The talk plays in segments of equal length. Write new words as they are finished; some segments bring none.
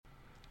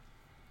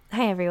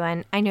Hi,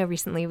 everyone. I know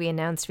recently we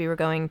announced we were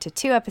going to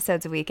 2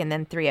 episodes a week and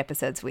then 3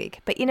 episodes a week.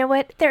 But you know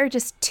what? There are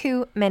just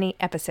too many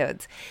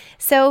episodes.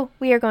 So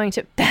we are going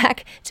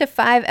back to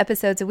 5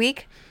 episodes a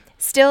week.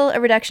 Still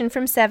a reduction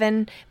from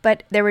 7,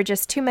 but there were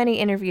just too many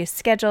interviews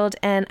scheduled,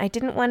 and I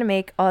didn't want to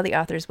make all the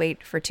authors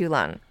wait for too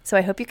long. So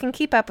I hope you can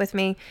keep up with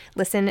me.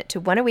 Listen to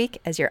 1 a week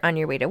as you're on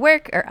your way to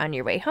work or on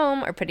your way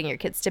home or putting your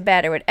kids to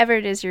bed or whatever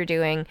it is you're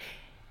doing.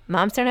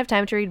 Moms Don't Have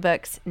Time to Read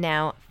Books,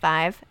 now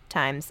 5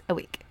 times a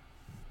week.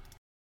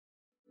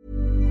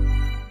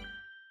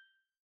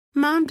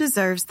 Mom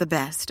deserves the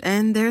best,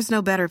 and there's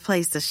no better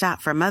place to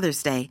shop for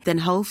Mother's Day than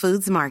Whole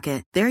Foods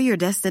Market. They're your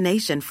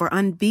destination for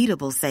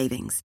unbeatable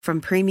savings, from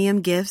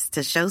premium gifts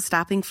to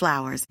show-stopping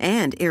flowers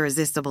and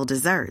irresistible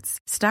desserts.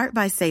 Start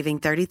by saving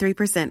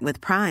 33% with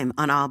Prime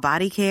on all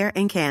body care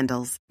and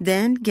candles.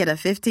 Then get a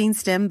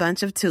 15-stem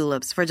bunch of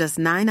tulips for just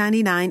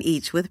 $9.99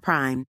 each with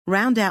Prime.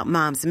 Round out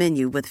Mom's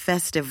menu with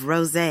festive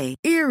rosé,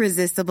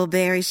 irresistible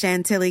berry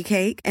chantilly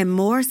cake, and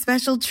more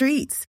special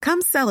treats.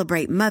 Come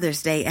celebrate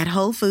Mother's Day at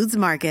Whole Foods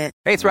Market.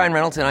 Hey, it's Ryan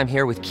Reynolds, and I'm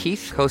here with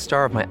Keith,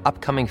 co-star of my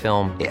upcoming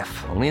film,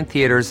 If, only in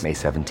theaters May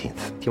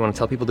 17th. Do you want to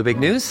tell people the big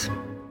news?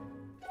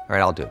 All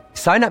right, I'll do it.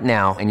 Sign up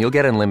now and you'll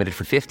get unlimited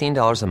for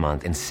 $15 a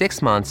month and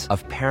 6 months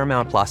of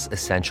Paramount Plus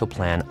Essential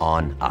Plan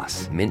on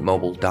us.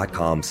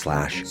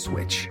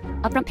 MintMobile.com/switch.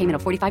 Upfront payment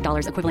of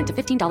 $45 equivalent to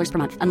 $15 per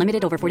month.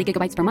 Unlimited over 40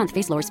 gigabytes per month.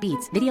 Face lower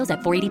speeds. Videos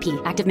at 480p.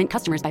 Active Mint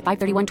customers by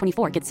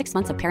 531.24 get 6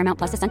 months of Paramount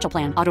Plus Essential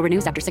Plan. Auto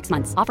renews after 6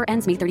 months. Offer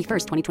ends May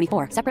 31st,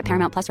 2024. Separate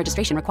Paramount Plus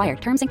registration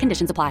required. Terms and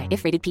conditions apply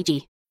if rated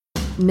PG.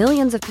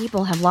 Millions of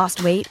people have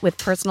lost weight with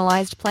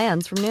personalized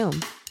plans from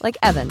Noom. Like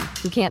Evan,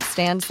 who can't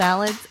stand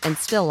salads and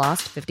still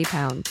lost 50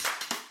 pounds.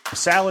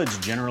 Salads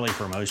generally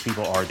for most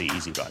people are the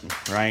easy button,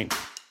 right?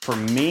 For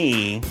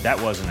me,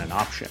 that wasn't an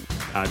option.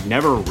 I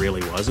never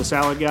really was a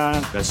salad guy.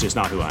 That's just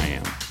not who I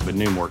am. But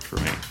Noom worked for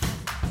me.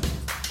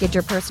 Get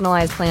your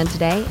personalized plan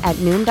today at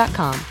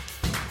Noom.com.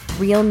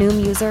 Real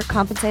Noom user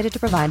compensated to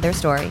provide their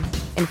story.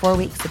 In 4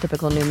 weeks, the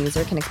typical Noom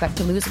user can expect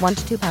to lose 1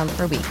 to 2 pounds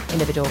per week.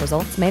 Individual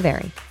results may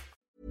vary.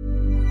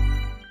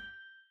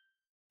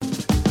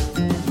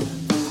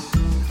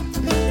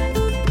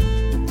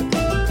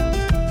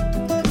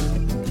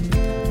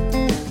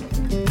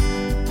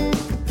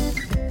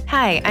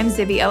 Hi, I'm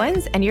Zibby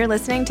Owens, and you're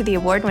listening to the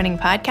award-winning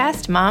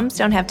podcast, Moms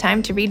Don't Have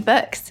Time to Read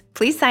Books.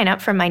 Please sign up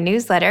for my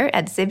newsletter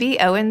at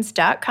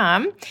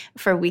zibbyowens.com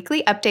for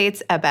weekly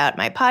updates about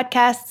my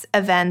podcasts,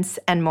 events,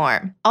 and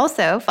more.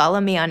 Also, follow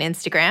me on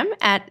Instagram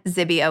at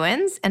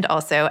zibbyowens and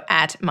also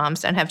at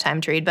Moms Don't Have Time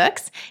to Read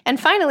Books. And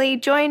finally,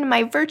 join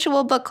my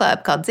virtual book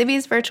club called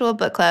Zibby's Virtual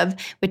Book Club,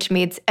 which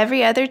meets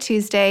every other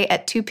Tuesday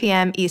at 2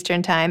 p.m.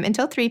 Eastern Time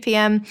until 3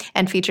 p.m.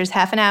 and features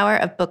half an hour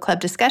of book club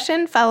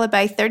discussion followed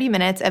by 30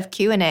 minutes of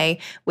Q&A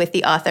with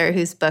the author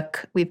whose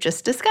book we've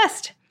just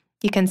discussed.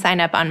 You can sign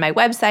up on my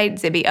website,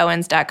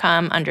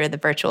 zibbyowens.com, under the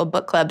Virtual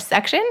Book Club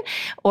section,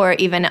 or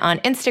even on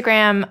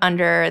Instagram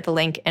under the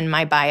link in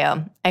my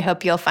bio. I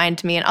hope you'll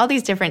find me in all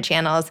these different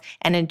channels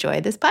and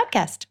enjoy this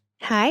podcast.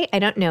 Hi, I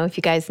don't know if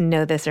you guys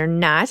know this or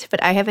not,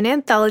 but I have an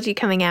anthology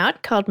coming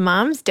out called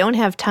Moms Don't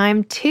Have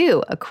Time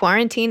To, a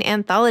quarantine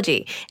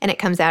anthology. And it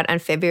comes out on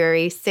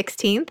February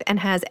 16th and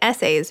has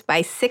essays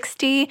by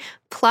 60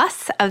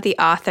 plus of the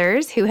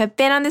authors who have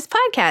been on this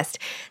podcast.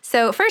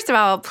 So first of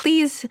all,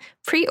 please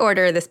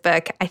pre-order this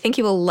book. I think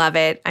you will love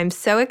it. I'm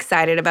so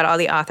excited about all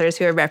the authors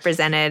who are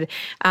represented.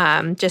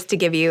 Just to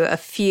give you a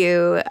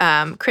few,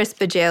 Chris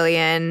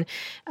Bajalian,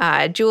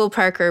 Jewel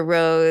Parker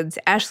Rhodes,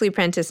 Ashley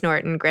Prentice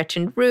Norton,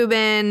 Gretchen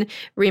Rubin,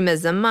 Rima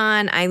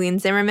Zaman, Eileen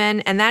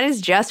Zimmerman, and that is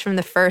just from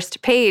the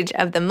first page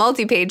of the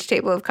multi-page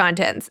table of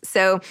contents.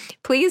 So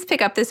please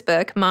pick up this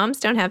book, Moms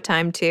Don't Have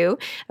Time To,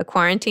 a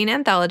quarantine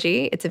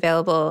anthology. It's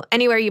available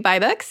anywhere you buy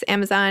books,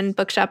 Amazon,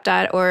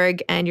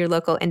 bookshop.org, and your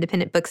local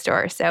independent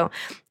bookstore. So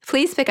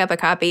please pick up a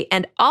copy.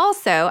 And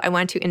also, I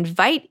want to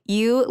invite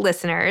you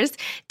listeners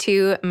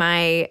to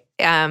my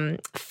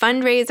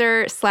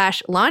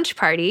fundraiser/launch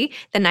party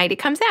the night it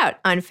comes out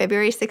on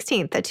February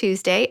 16th, a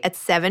Tuesday at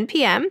 7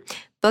 p.m.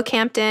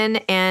 Bookhampton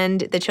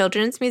and the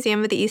Children's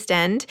Museum of the East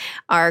End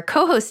are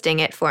co-hosting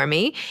it for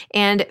me,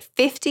 and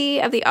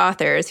 50 of the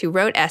authors who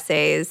wrote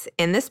essays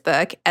in this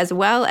book, as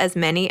well as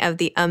many of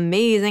the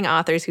amazing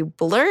authors who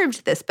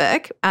blurbed this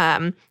book,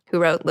 who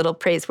wrote little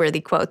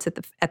praiseworthy quotes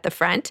at the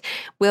front,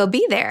 will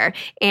be there,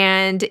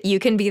 and you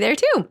can be there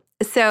too.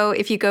 So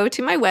if you go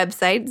to my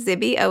website,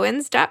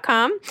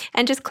 zibbyowens.com,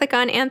 and just click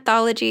on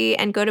Anthology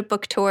and go to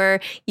Book Tour,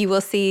 you will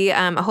see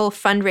a whole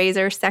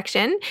fundraiser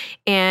section.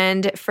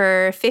 And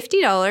for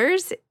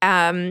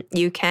 $50,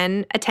 you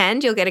can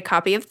attend. You'll get a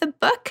copy of the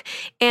book,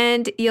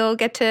 and you'll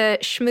get to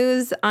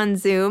schmooze on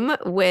Zoom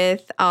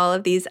with all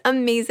of these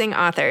amazing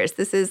authors.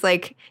 This is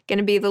like going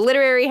to be the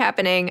literary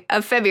happening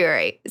of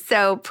February.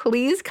 So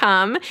please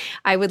come.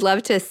 I would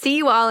love to see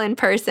you all in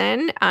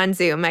person on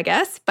Zoom, I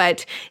guess,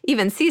 but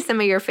even see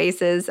some of your faces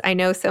faces. I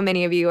know so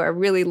many of you are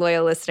really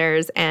loyal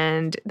listeners,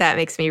 and that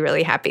makes me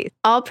really happy.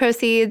 All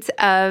proceeds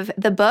of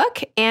the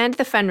book and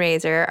the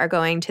fundraiser are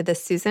going to the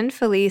Susan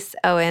Felice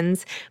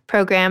Owens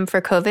Program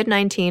for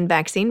COVID-19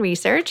 Vaccine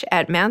Research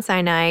at Mount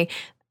Sinai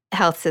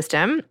Health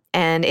System.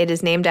 And it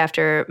is named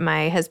after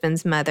my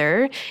husband's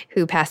mother,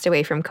 who passed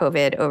away from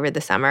COVID over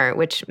the summer,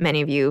 which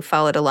many of you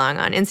followed along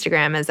on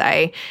Instagram as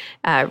I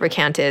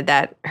recounted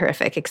that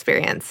horrific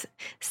experience.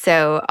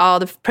 So all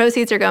the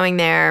proceeds are going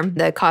there.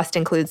 The cost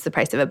includes the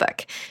price of a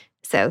book.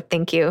 So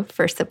thank you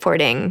for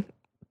supporting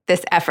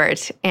this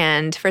effort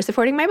and for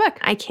supporting my book.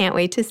 I can't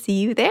wait to see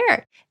you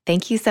there.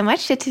 Thank you so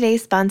much to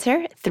today's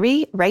sponsor,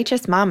 Three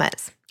Righteous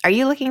Mamas. Are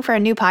you looking for a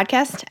new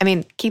podcast? I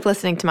mean, keep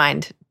listening to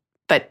mine,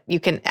 but you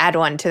can add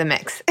one to the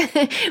mix.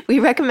 We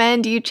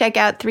recommend you check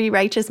out Three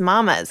Righteous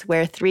Mamas,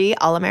 where three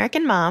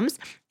all-American moms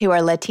who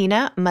are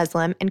Latina,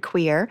 Muslim, and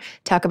queer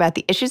talk about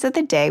the issues of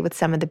the day with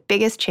some of the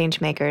biggest change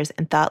makers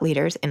and thought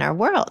leaders in our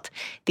world.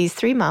 These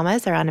three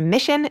mamas are on a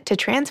mission to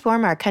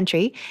transform our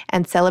country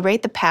and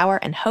celebrate the power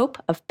and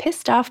hope of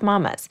pissed-off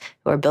mamas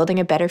who are building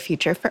a better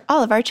future for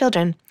all of our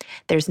children.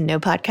 There's no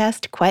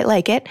podcast quite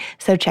like it,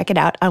 so check it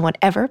out on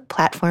whatever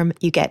platform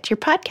you get your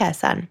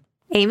podcasts on.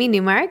 Amy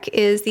Newmark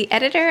is the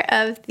editor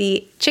of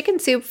the Chicken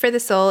Soup for the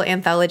Soul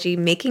anthology,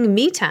 Making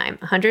Me Time,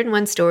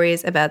 101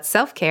 Stories About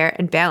Self-Care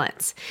and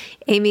Balance.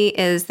 Amy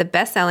is the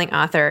best-selling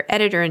author,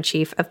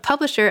 editor-in-chief, and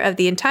publisher of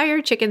the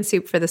entire Chicken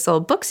Soup for the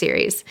Soul book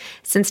series.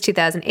 Since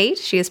 2008,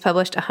 she has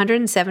published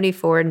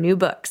 174 new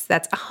books.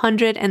 That's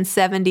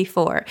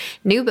 174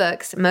 new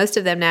books, most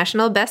of them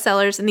national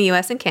bestsellers in the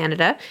U.S. and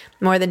Canada,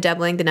 more than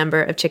doubling the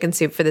number of Chicken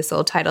Soup for the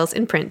Soul titles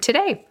in print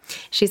today.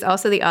 She's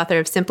also the author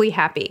of Simply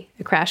Happy,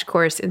 a crash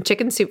course in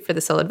Chicken Soup for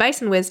the Soul advice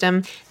and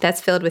wisdom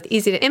that's filled with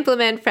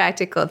easy-to-implement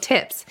practical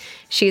tips.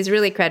 She is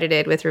really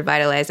credited with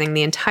revitalizing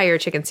the entire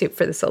Chicken Soup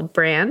for the Soul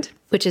brand,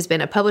 which has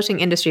been a publishing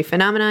industry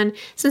phenomenon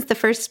since the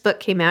first book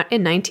came out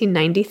in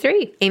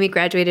 1993. Amy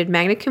graduated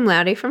magna cum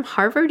laude from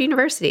Harvard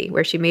University,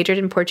 where she majored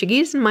in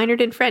Portuguese and minored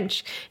in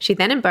French. She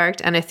then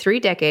embarked on a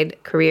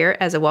 3-decade career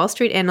as a Wall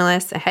Street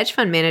analyst, a hedge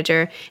fund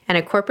manager, and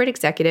a corporate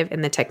executive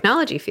in the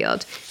technology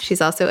field. She's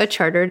also a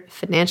chartered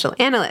financial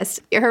analyst.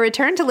 Her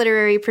return to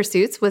literary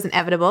pursuits was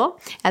inevitable,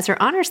 as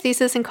her honors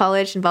thesis in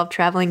college involved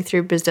traveling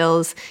through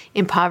Brazil's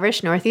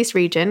impoverished Northeast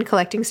region,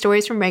 collecting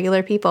stories from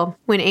regular people.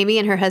 When Amy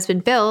and her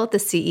husband Bill, the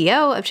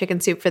CEO of Chicken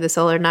Soup for the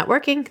Soul, are not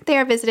working, they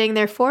are visiting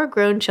their 4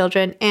 grown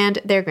children and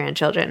their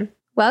grandchildren.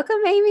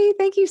 Welcome, Amy.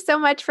 Thank you so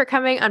much for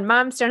coming on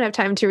Moms Don't Have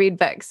Time to Read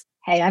Books.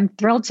 Hey, I'm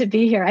thrilled to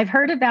be here. I've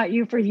heard about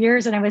you for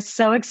years, and I was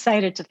so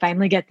excited to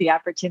finally get the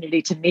opportunity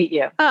to meet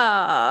you.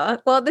 Oh,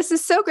 well, this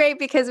is so great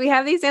because we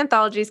have these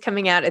anthologies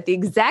coming out at the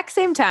exact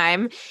same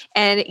time.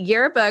 And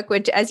your book,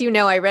 which, as you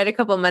know, I read a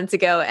couple months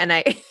ago, and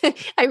I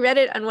I read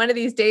it on one of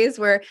these days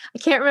where I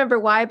can't remember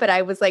why, but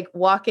I was like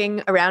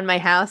walking around my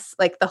house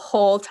like the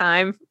whole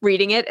time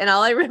reading it. And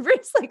all I remember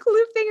is like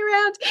looping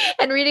around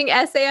and reading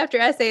essay after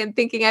essay and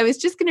thinking I was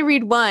just going to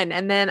read one.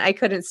 And then I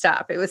couldn't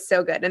stop. It was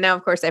so good. And now,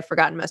 of course, I've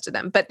forgotten most of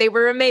them, but they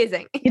were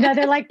amazing.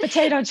 They're like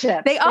potato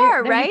chips. They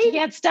are, right? You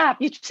can't stop.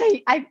 You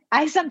say,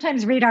 I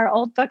sometimes read our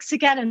old books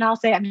again, and I'll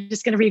say, I'm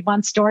just going to read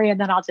one story, and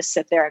then I'll just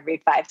sit there and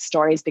read 5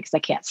 stories because I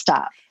can't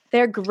stop.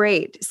 They're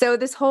great. So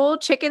this whole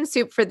Chicken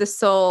Soup for the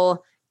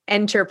Soul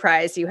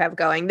enterprise you have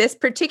going, this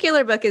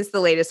particular book is the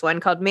latest one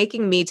called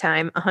Making Me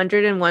Time,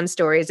 101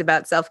 Stories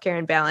About Self-Care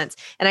and Balance.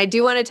 And I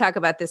do want to talk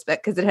about this book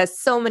because it has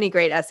so many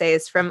great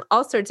essays from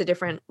all sorts of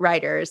different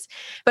writers.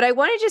 But I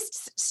want to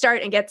just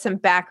start and get some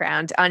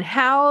background on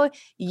how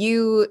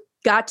you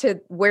got to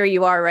where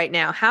you are right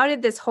now. How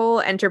did this whole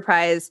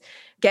enterprise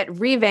get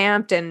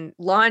revamped and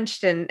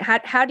launched? And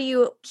how do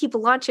you keep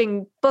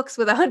launching books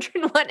with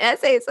 101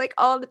 essays like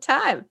all the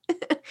time?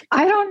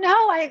 I don't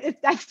know.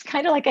 It's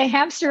kind of like a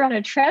hamster on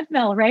a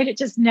treadmill, right? It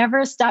just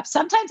never stops.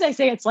 Sometimes I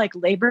say it's like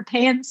labor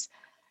pains,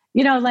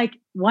 like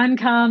one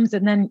comes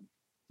and then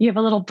you have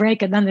a little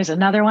break and then there's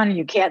another one and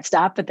you can't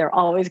stop, but they're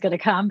always going to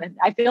come. And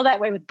I feel that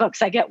way with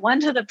books. I get one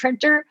to the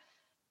printer,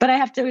 but I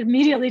have to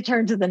immediately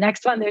turn to the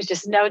next one. There's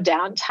just no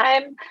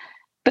downtime.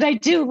 But I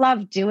do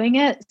love doing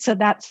it. So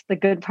that's the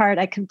good part.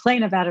 I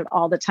complain about it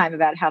all the time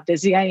about how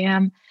busy I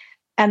am.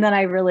 And then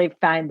I really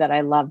find that I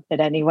love it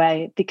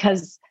anyway,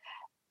 because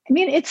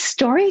it's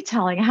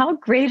storytelling. How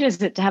great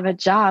is it to have a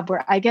job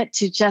where I get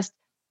to just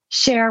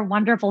share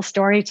wonderful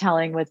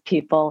storytelling with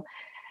people?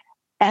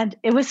 And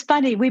it was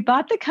funny. We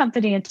bought the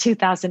company in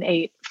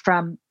 2008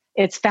 from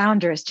its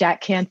founders,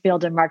 Jack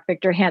Canfield and Mark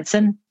Victor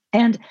Hansen.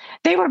 And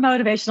they were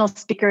motivational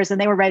speakers and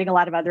they were writing a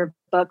lot of other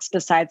books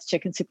besides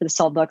Chicken Soup for the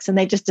Soul books. And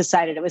they just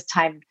decided it was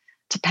time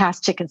to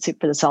pass Chicken Soup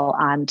for the Soul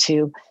on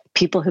to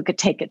people who could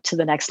take it to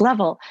the next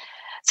level.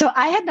 So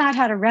I had not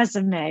had a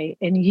resume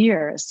in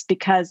years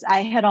because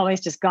I had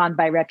always just gone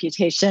by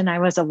reputation. I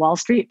was a Wall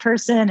Street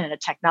person and a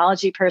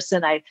technology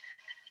person. I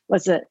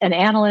was an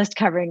analyst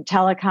covering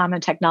telecom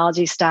and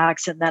technology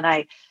stocks. And then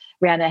I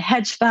ran a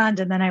hedge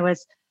fund. And then I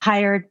was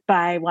hired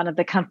by one of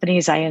the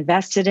companies I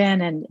invested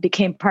in and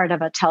became part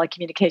of a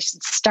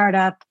telecommunications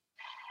startup.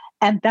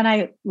 And then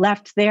I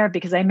left there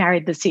because I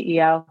married the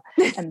CEO.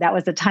 And that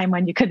was a time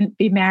when you couldn't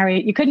be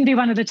married. You couldn't be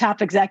one of the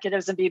top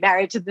executives and be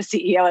married to the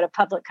CEO at a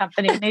public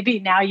company. Maybe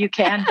now you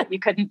can, but you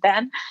couldn't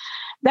then.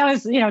 That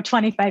was,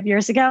 25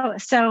 years ago.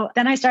 So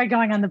then I started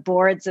going on the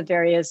boards of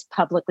various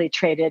publicly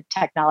traded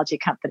technology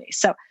companies.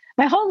 So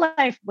my whole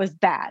life was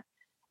bad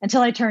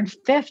until I turned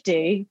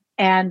 50.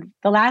 And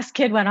the last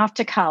kid went off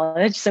to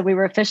college. So we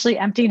were officially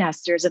empty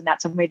nesters. And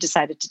that's when we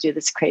decided to do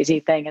this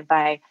crazy thing and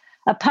buy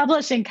a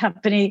publishing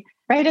company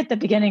right at the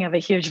beginning of a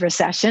huge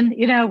recession,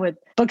 with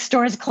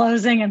bookstores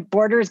closing and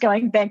Borders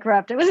going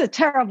bankrupt. It was a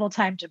terrible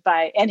time to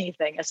buy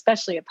anything,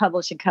 especially a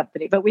publishing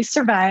company, but we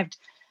survived.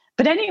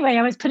 But anyway,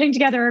 I was putting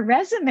together a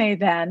resume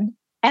then,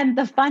 and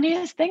the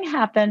funniest thing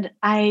happened.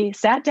 I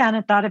sat down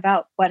and thought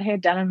about what I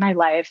had done in my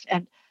life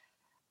and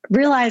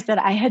realized that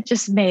I had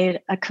just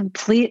made a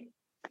complete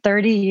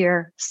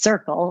 30-year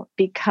circle,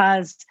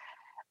 because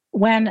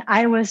when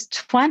I was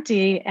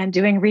 20 and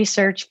doing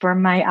research for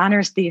my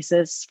honors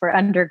thesis for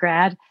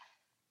undergrad,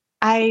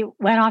 I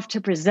went off to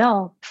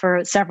Brazil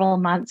for several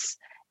months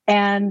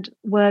and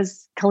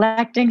was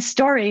collecting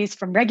stories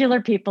from regular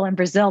people in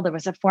Brazil. There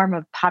was a form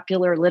of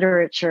popular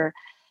literature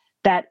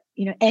that,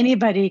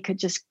 anybody could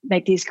just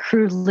make these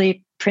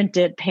crudely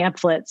printed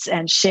pamphlets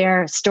and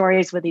share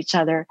stories with each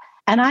other.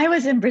 And I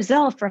was in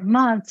Brazil for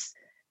months,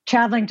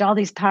 traveling to all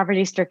these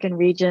poverty-stricken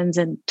regions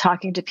and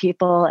talking to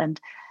people and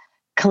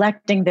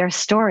collecting their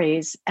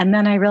stories. And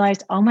then I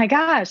realized, oh my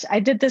gosh, I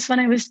did this when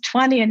I was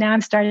 20, and now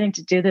I'm starting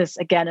to do this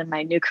again in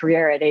my new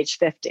career at age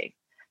 50.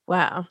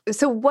 Wow.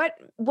 So what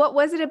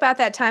was it about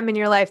that time in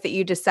your life that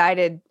you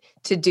decided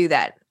to do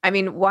that? I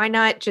mean, why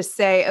not just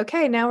say,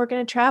 okay, now we're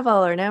going to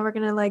travel, or now we're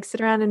going to sit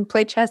around and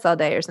play chess all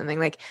day or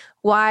something?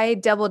 Why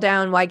double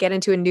down? Why get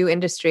into a new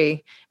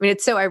industry? I mean,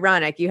 it's so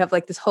ironic. You have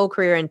this whole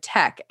career in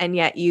tech, and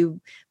yet you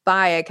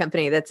buy a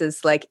company that's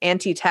as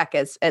anti-tech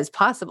as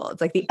possible.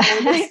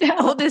 It's the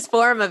oldest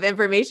form of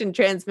information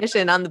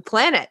transmission on the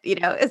planet,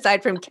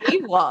 aside from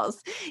cave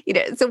walls.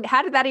 So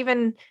how did that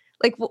even,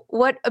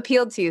 what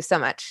appealed to you so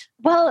much?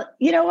 Well,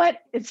 you know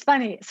what? It's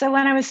funny. So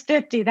when I was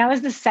 50, that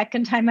was the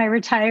second time I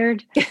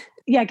retired.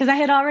 Yeah, because I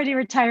had already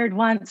retired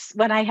once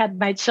when I had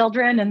my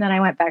children, and then I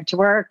went back to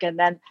work, and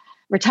then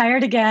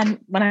retired again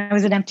when I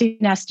was an empty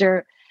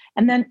nester.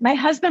 And then my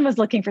husband was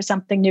looking for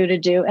something new to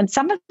do. And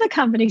some of the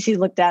companies he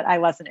looked at, I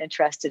wasn't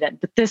interested in.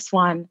 But this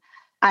one,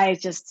 I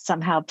just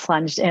somehow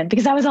plunged in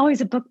because I was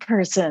always a book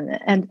person.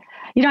 And,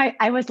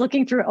 I was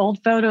looking through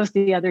old photos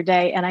the other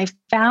day, and I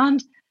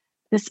found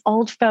this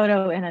old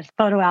photo in a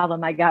photo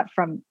album I got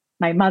from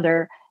my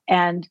mother.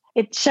 And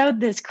it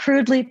showed this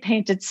crudely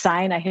painted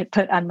sign I had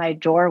put on my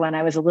door when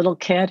I was a little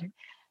kid,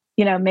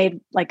 made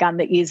on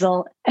the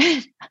easel.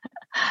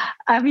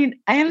 I mean,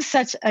 I am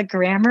such a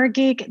grammar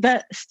geek.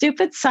 The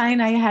stupid sign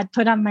I had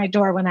put on my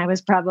door when I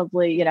was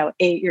probably,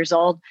 8 years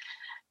old,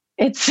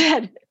 it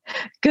said,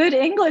 "Good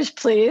English,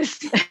 please."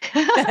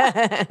 And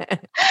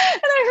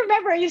I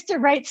remember I used to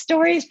write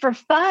stories for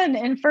fun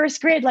in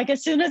first grade.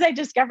 As soon as I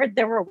discovered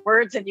there were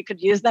words and you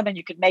could use them and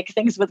you could make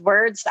things with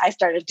words, I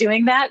started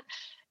doing that.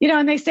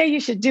 And they say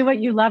you should do what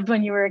you loved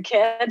when you were a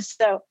kid.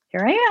 So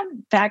here I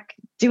am back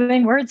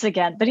doing words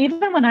again. But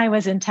even when I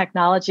was in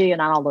technology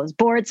and on all those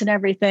boards and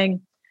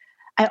everything,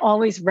 I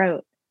always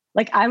wrote.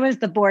 I was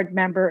the board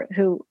member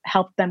who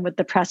helped them with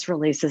the press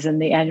releases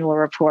and the annual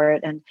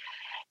report. And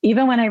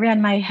even when I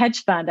ran my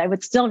hedge fund, I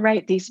would still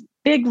write these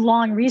big,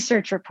 long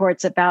research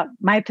reports about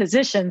my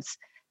positions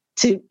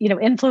to,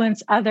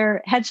 influence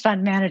other hedge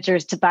fund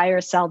managers to buy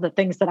or sell the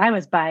things that I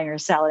was buying or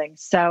selling.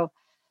 So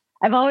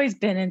I've always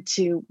been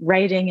into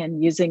writing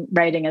and using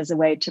writing as a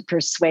way to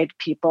persuade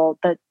people.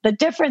 But the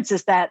difference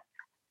is that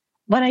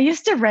when I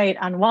used to write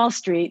on Wall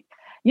Street,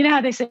 you know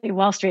how they say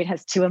Wall Street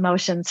has two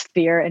emotions,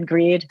 fear and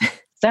greed.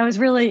 So I was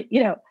really,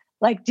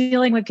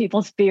 dealing with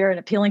people's fear and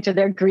appealing to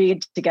their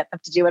greed to get them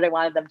to do what I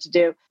wanted them to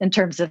do in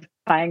terms of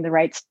buying the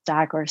right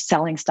stock or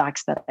selling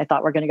stocks that I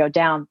thought were going to go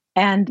down.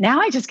 And now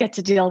I just get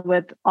to deal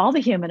with all the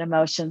human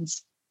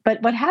emotions.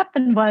 But what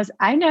happened was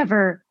I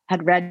never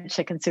had read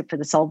Chicken Soup for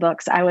the Soul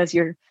books. I was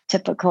your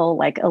typical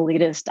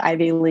elitist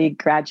Ivy League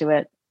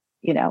graduate,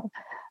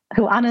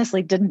 who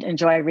honestly didn't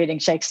enjoy reading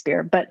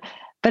Shakespeare. But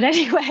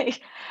anyway,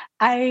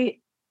 I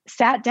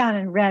sat down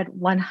and read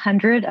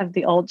 100 of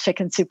the old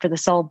Chicken Soup for the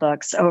Soul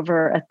books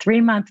over a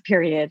 3-month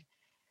period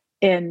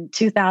in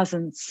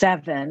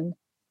 2007,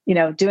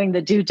 doing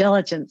the due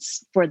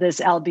diligence for this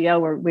LBO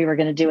where we were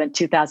going to do in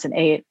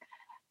 2008.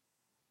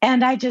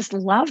 And I just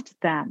loved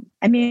them.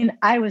 I mean,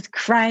 I was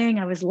crying,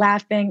 I was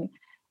laughing.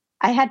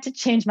 I had to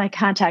change my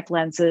contact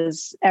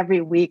lenses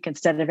every week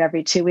instead of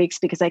every 2 weeks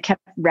because I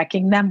kept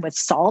wrecking them with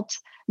salt,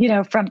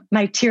 from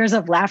my tears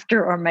of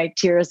laughter or my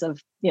tears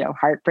of,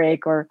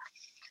 heartbreak or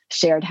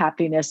shared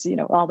happiness,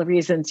 all the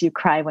reasons you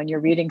cry when you're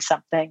reading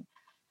something.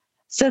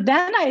 So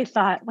then I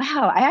thought,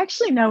 wow, I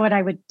actually know what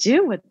I would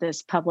do with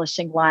this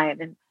publishing line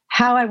and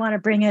how I want to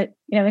bring it,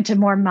 into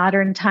more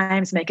modern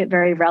times, make it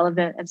very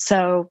relevant. And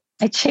so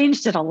I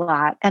changed it a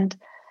lot. And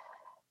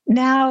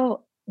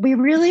now we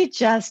really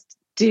just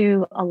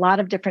do a lot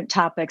of different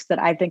topics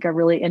that I think are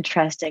really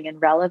interesting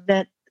and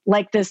relevant,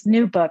 like this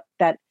new book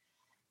that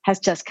has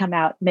just come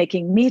out,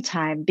 Making Me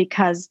Time,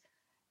 because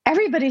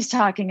everybody's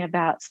talking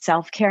about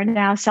self-care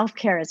now.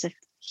 Self-care is a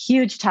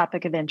huge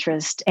topic of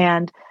interest,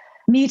 and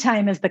me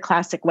time is the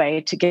classic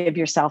way to give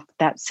yourself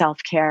that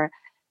self-care.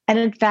 And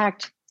in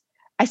fact,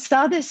 I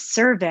saw this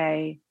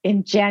survey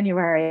in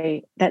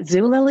January that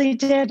Zulily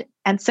did.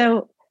 And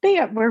so they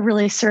were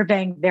really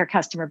surveying their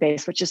customer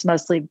base, which is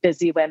mostly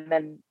busy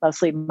women,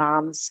 mostly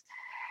moms.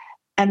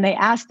 And they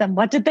asked them,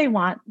 what did they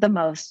want the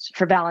most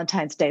for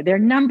Valentine's Day? Their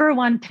number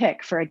one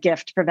pick for a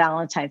gift for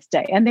Valentine's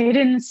Day. And they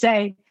didn't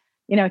say,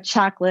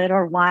 chocolate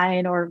or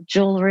wine or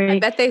jewelry. I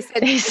bet they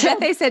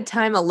said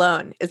time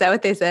alone. Is that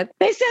what they said?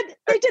 They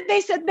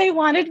said they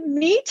wanted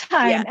me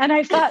time. Yeah. And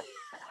I thought,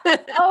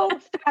 oh,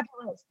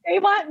 fabulous. They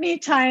want me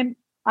time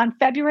on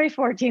February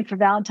 14th for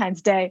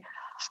Valentine's Day.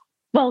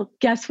 Well,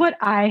 guess what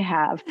I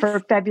have for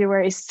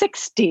February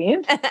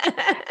 16th?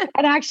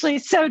 And actually,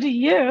 so do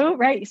you,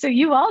 right? So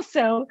you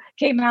also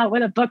came out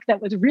with a book that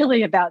was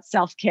really about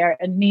self-care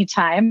and me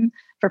time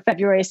for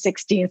February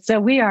 16th. So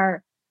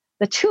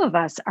the two of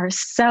us are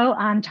so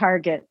on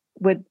target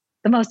with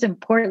the most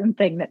important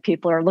thing that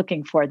people are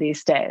looking for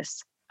these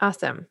days.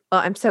 Awesome.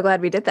 Well, I'm so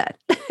glad we did that.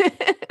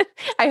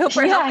 I hope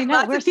we're helping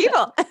lots of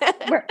people.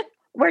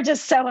 We're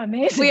just so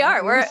amazing. We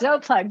are. We're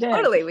so plugged in.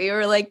 Totally. We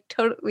were like,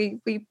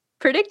 we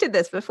predicted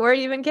this before it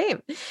even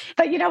came.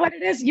 But you know what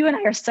it is? You and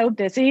I are so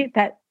busy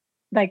that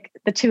like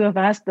the two of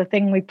us, the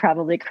thing we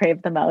probably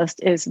crave the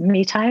most is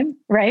me time,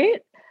 right?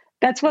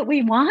 That's what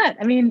we want.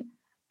 I mean,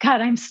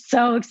 God, I'm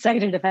so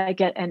excited if I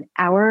get an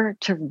hour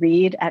to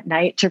read at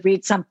night, to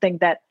read something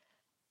that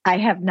I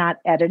have not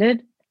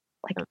edited.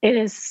 Like it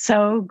is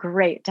so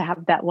great to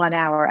have that 1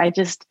 hour. I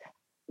just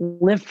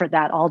live for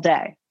that all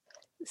day.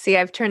 See,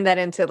 I've turned that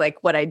into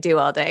like what I do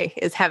all day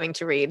is having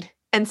to read.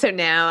 And so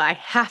now I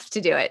have to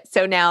do it.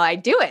 So now I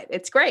do it.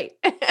 It's great.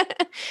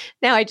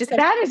 Now I just...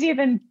 That is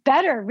even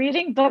better.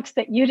 Reading books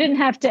that you didn't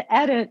have to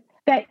edit,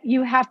 that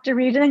you have to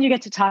read, and then you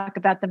get to talk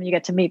about them, you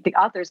get to meet the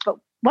authors. But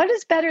what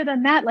is better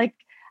than that? Like,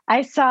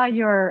 I saw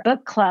your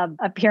book club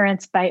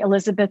appearance by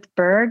Elizabeth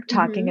Berg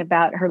talking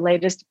about her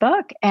latest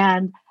book.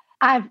 And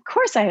of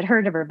course I had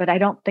heard of her, but I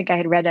don't think I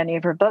had read any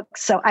of her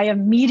books. So I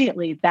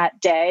immediately that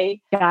day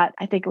got,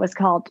 I think it was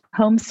called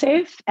Home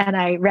Safe. And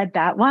I read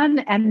that one.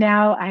 And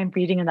now I'm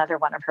reading another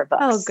one of her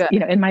books. Oh, good.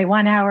 In my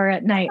 1 hour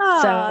at night.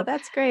 Oh, so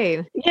that's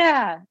great.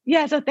 Yeah.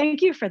 Yeah. So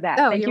thank you for that.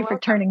 Oh, thank you for welcome.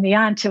 Turning me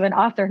on to an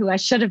author who I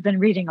should have been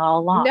reading all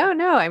along.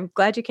 No, I'm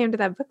glad you came to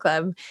that book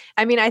club.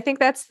 I mean, I think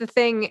that's the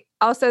thing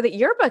also that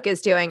your book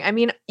is doing. I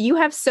mean, you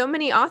have so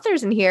many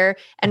authors in here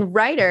and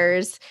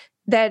writers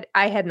that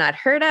I had not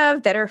heard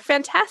of that are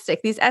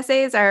fantastic. These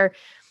essays are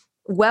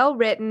well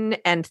written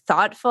and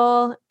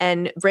thoughtful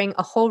and bring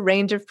a whole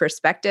range of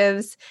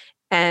perspectives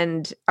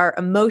and are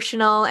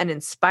emotional and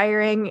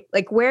inspiring.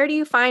 Like, where do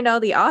you find all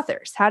the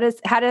authors? How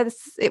does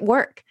it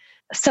work?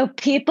 So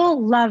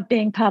people love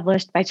being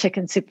published by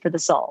Chicken Soup for the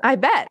Soul. I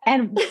bet.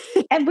 And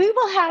we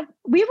will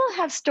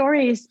have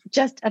stories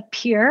just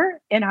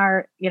appear in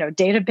our,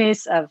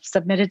 database of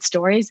submitted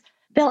stories.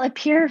 They'll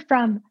appear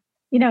from,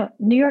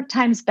 New York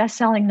Times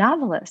bestselling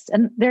novelists,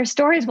 and their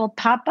stories will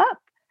pop up.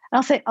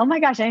 I'll say, oh my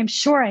gosh, I am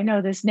sure I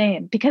know this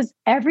name, because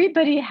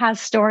everybody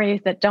has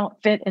stories that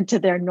don't fit into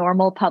their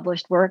normal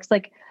published works.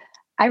 Like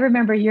I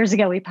remember years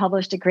ago, we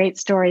published a great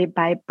story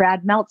by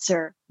Brad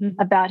Meltzer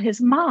about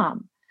his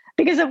mom,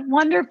 because a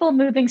wonderful,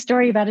 moving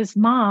story about his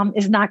mom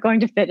is not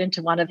going to fit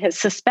into one of his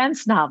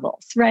suspense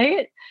novels,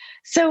 right?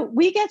 So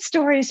we get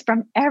stories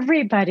from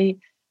everybody,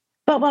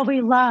 but what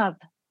we love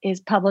is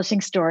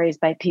publishing stories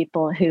by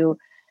people who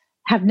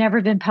have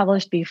never been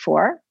published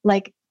before.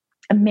 Like,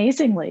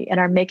 amazingly, in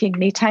our Making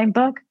Me Time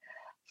book,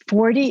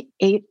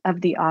 48 of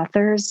the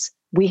authors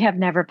we have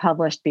never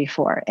published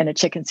before in a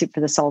Chicken Soup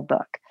for the Soul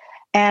book.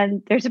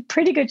 And there's a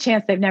pretty good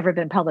chance they've never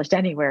been published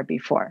anywhere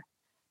before,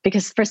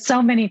 because for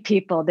so many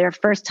people, their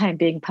first time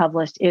being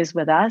published is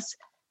with us.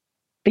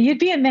 But you'd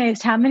be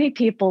amazed how many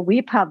people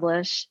we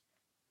publish,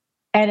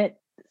 and it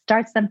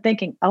starts them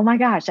thinking, oh my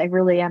gosh, I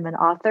really am an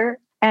author.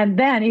 And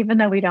then, even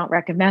though we don't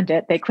recommend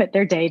it, they quit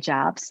their day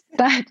jobs.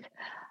 But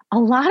a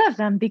lot of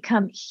them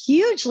become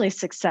hugely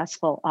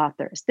successful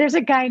authors. There's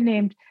a guy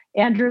named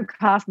Andrew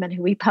Kaufman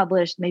who we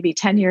published maybe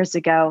 10 years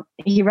ago.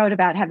 He wrote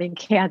about having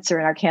cancer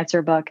in our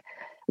cancer book.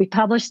 We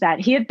published that.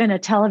 He had been a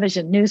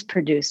television news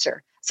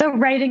producer, so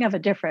writing of a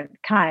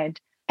different kind.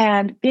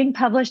 And being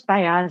published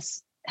by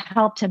us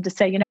helped him to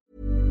say,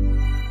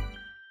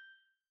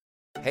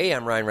 Hey,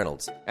 I'm Ryan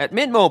Reynolds. At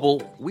Mint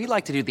Mobile, we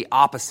like to do the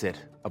opposite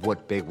of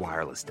what Big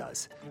Wireless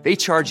does. They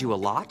charge you a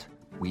lot.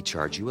 We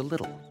charge you a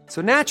little.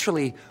 So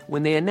naturally,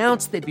 when they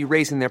announced they'd be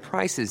raising their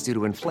prices due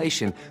to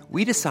inflation,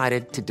 we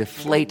decided to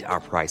deflate our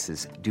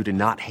prices due to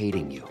not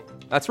hating you.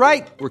 That's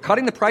right. We're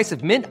cutting the price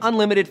of Mint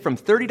Unlimited from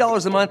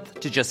 $30 a month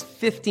to just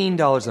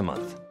 $15 a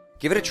month.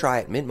 Give it a try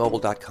at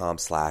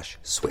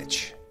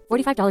mintmobile.com/switch.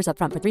 $45 up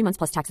front for 3 months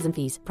plus taxes and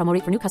fees. Promo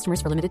rate for new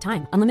customers for limited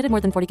time. Unlimited more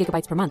than 40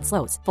 gigabytes per month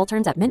slows. Full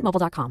terms at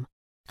mintmobile.com.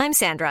 I'm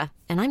Sandra,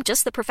 and I'm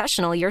just the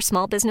professional your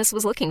small business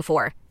was looking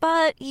for.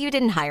 But you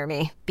didn't hire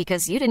me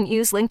because you didn't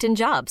use LinkedIn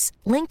Jobs.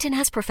 LinkedIn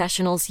has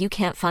professionals you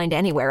can't find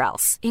anywhere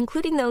else,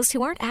 including those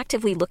who aren't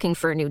actively looking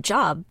for a new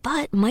job,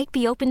 but might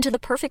be open to the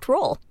perfect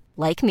role,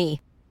 like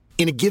me.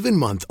 In a given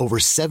month, over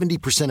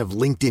 70% of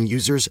LinkedIn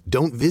users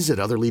don't visit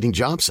other leading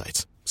job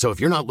sites. So if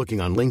you're not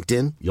looking on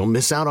LinkedIn, you'll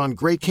miss out on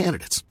great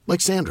candidates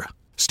like Sandra.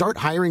 Start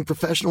hiring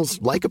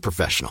professionals like a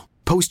professional.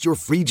 Post your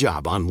free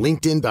job on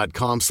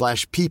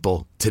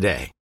linkedin.com/people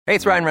today. Hey,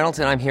 it's Ryan Reynolds,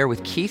 and I'm here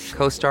with Keith,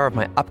 co-star of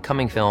my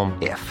upcoming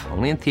film, If,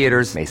 only in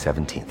theaters May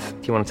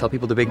 17th. Do you want to tell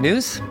people the big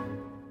news?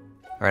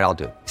 All right, I'll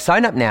do it.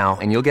 Sign up now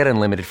and you'll get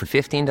unlimited for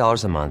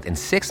 $15 a month and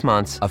 6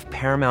 months of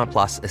Paramount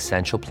Plus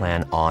Essential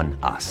Plan on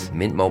us.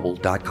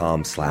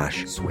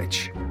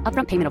 MintMobile.com/switch.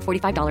 Upfront payment of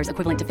 $45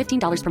 equivalent to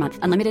 $15 per month.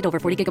 Unlimited over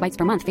 40 gigabytes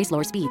per month. Face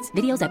lower speeds.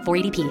 Videos at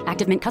 480p.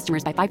 Active Mint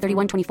customers by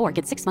 531.24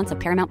 get 6 months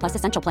of Paramount Plus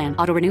Essential Plan.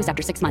 Auto renews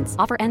after 6 months.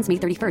 Offer ends May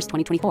 31st,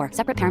 2024.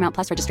 Separate Paramount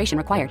Plus registration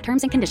required.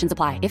 Terms and conditions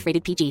apply if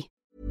rated PG.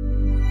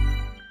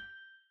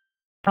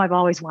 I've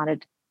always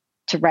wanted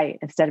to write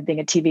instead of being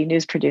a TV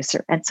news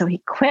producer. And so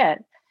he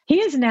quit. He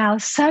is now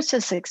such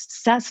a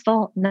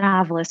successful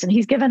novelist, and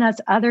he's given us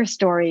other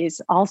stories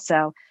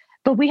also.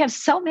 But we have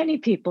so many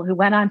people who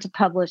went on to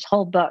publish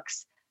whole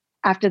books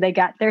after they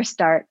got their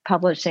start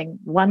publishing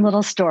one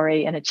little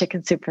story in a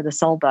Chicken Soup for the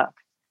Soul book.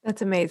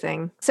 That's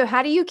amazing. So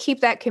how do you keep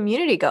that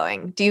community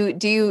going? Do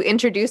you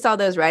introduce all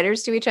those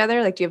writers to each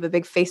other? Like, do you have a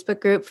big Facebook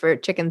group for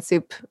Chicken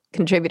Soup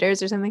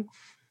contributors or something?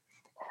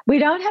 We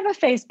don't have a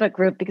Facebook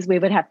group because we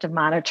would have to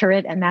monitor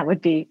it, and that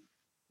would be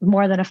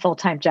more than a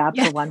full-time job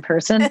for one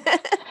person.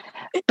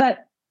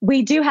 But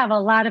we do have a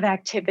lot of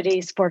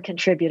activities for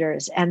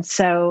contributors. And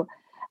so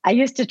I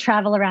used to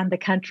travel around the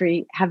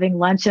country having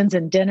luncheons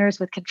and dinners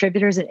with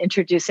contributors and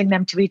introducing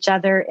them to each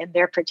other in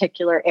their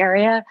particular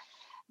area.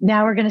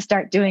 Now we're going to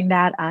start doing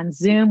that on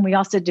Zoom. We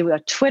also do a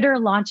Twitter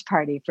launch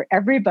party for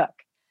every book.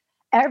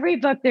 Every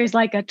book, there's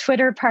like a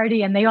Twitter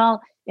party, and they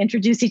all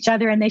introduce each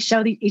other and they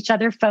show each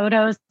other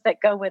photos that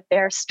go with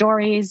their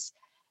stories.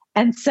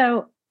 And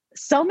so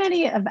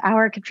many of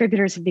our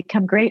contributors have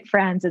become great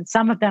friends, and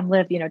some of them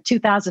live,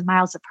 2,000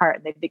 miles apart,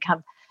 and they've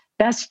become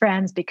best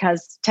friends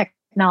because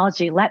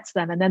technology lets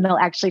them, and then they'll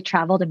actually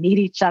travel to meet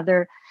each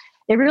other.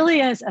 It really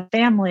is a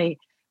family.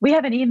 We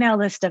have an email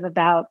list of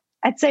about,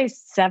 I'd say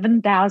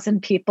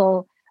 7,000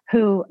 people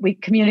who we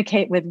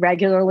communicate with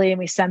regularly, and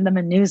we send them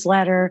a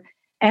newsletter.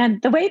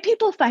 And the way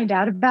people find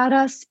out about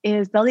us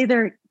is they'll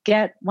either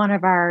get one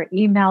of our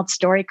emailed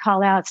story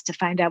call outs to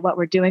find out what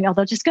we're doing, or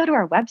they'll just go to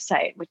our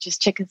website, which is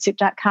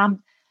chickensoup.com.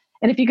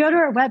 And if you go to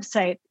our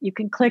website, you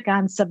can click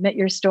on submit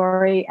your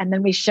story, and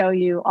then we show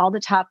you all the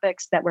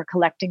topics that we're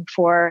collecting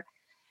for.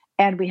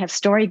 And we have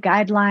story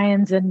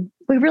guidelines, and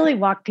we really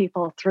walk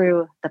people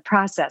through the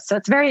process. So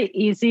it's very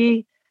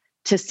easy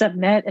to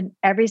submit, and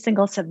every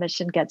single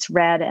submission gets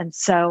read. And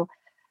so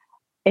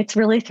it's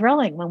really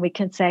thrilling when we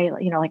can say,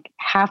 like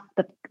half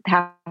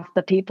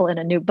the people in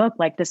a new book,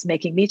 like this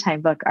Making Me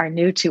Time book, are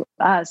new to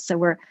us. So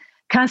we're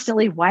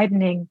constantly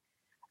widening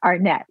our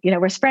net.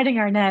 We're spreading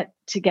our net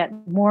to get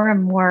more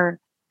and more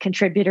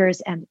contributors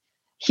and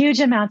huge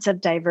amounts of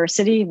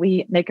diversity.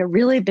 We make a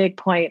really big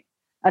point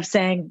of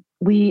saying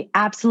we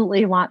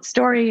absolutely want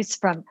stories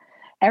from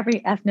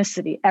every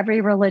ethnicity,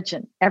 every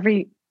religion,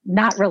 every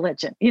not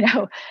religion,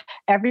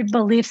 every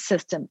belief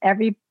system,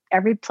 every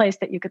place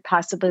that you could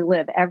possibly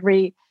live,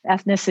 every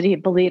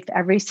ethnicity, belief,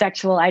 every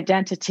sexual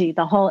identity,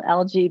 the whole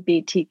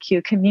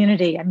LGBTQ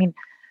community. I mean,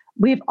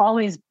 we've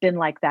always been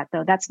like that,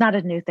 though. That's not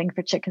a new thing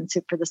for Chicken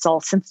Soup for the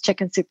Soul. Since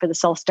Chicken Soup for the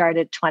Soul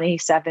started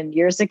 27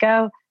 years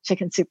ago,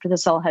 Chicken Soup for the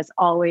Soul has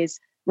always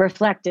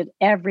reflected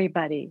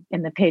everybody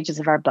in the pages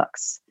of our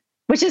books,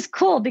 which is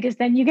cool because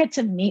then you get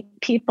to meet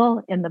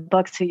people in the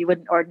books who you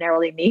wouldn't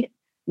ordinarily meet.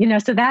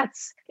 So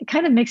it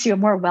kind of makes you a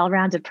more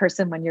well-rounded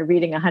person when you're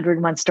reading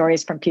 101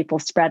 stories from people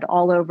spread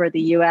all over the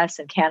US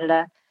and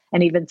Canada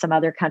and even some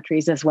other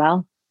countries as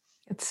well.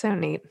 It's so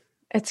neat.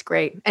 It's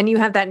great. And you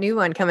have that new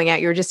one coming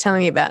out. You were just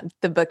telling me about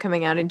the book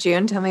coming out in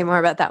June. Tell me more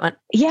about that one.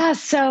 Yeah.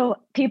 So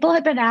people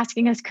have been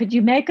asking us, could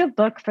you make a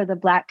book for the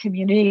Black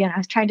community? And I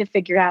was trying to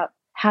figure out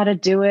how to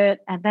do it.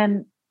 And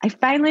then I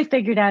finally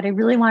figured out I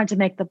really wanted to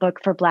make the book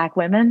for Black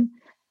women.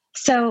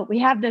 So we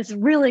have this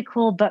really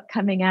cool book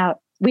coming out.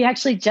 We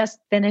actually just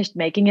finished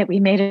making it. We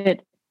made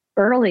it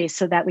early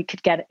so that we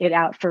could get it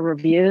out for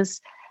reviews.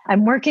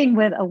 I'm working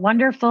with a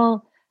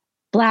wonderful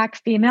Black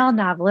female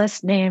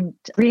novelist named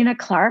Rena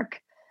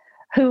Clark,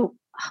 who,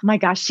 oh my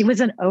gosh, she was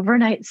an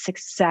overnight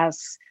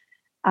success.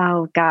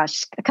 Oh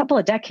gosh, a couple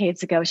of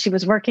decades ago, she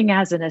was working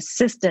as an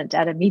assistant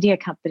at a media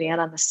company. And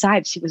on the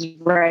side, she was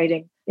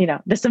writing,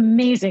 this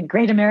amazing,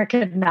 great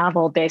American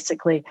novel,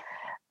 basically.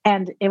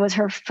 And it was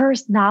her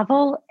first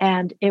novel,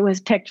 and it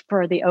was picked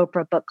for the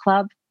Oprah Book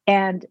Club.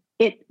 And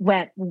it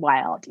went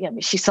wild.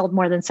 She sold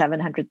more than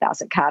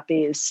 700,000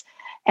 copies.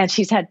 And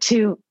she's had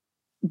 2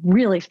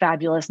 really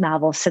fabulous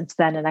novels since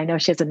then. And I know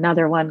she has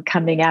another one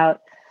coming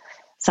out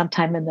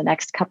sometime in the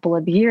next couple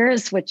of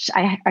years, which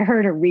I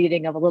heard a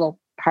reading of a little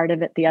part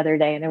of it the other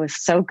day, and it was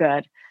so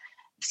good.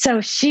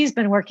 So she's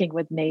been working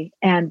with me,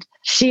 and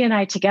she and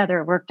I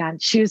together worked on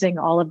choosing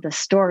all of the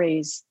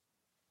stories.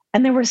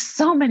 And there were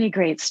so many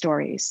great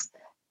stories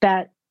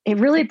that it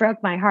really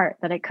broke my heart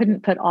that I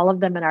couldn't put all of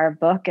them in our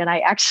book. And I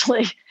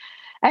actually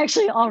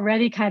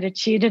already kind of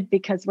cheated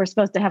because we're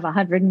supposed to have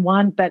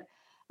 101, but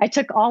I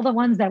took all the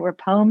ones that were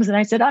poems and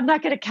I said, I'm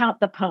not going to count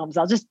the poems.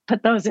 I'll just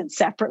put those in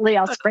separately.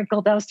 I'll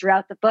sprinkle those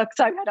throughout the book.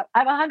 So I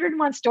have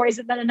 101 stories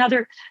and then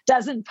another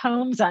dozen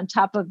poems on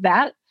top of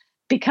that,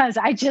 because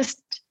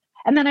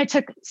and then I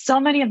took so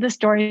many of the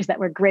stories that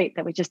were great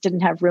that we just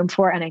didn't have room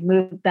for, and I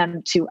moved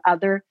them to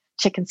other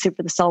Chicken Soup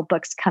for the Soul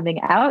books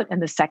coming out in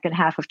the second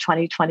half of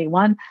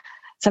 2021.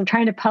 So I'm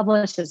trying to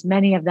publish as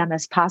many of them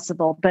as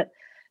possible. But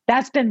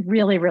that's been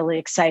really, really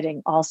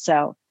exciting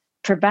also,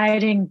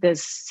 providing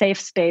this safe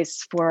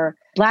space for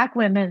Black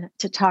women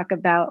to talk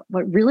about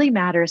what really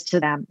matters to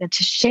them and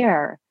to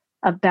share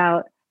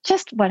about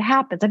just what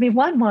happens. I mean,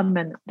 one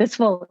woman,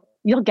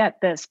 you'll get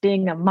this,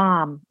 being a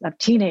mom of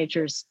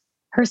teenagers,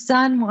 her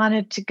son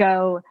wanted to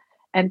go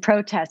and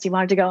protest. He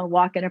wanted to go and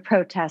walk in a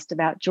protest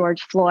about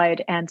George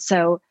Floyd. And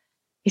so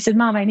he said,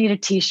 Mom, I need a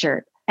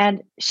t-shirt.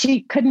 And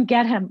she couldn't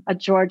get him a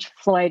George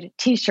Floyd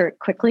t-shirt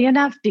quickly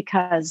enough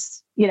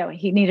because,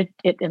 he needed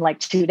it in like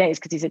 2 days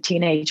because he's a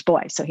teenage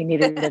boy. So he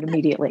needed it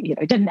immediately. He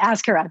didn't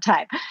ask her on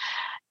time.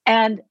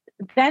 And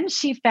then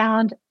she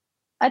found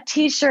a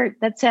t-shirt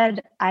that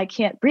said, I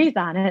can't breathe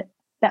on it.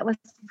 That was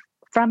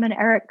from an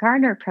Eric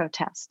Garner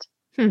protest.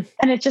 And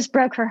it just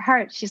broke her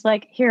heart. She's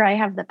like, here, I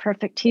have the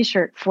perfect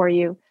t-shirt for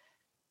you.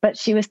 But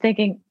she was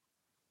thinking,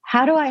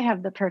 how do I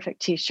have the perfect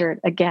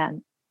t-shirt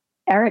again?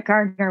 Eric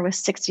Garner was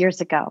 6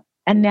 years ago.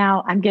 And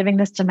now I'm giving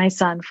this to my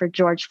son for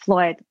George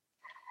Floyd.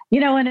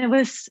 And it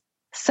was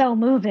so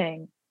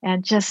moving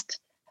and just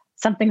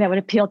something that would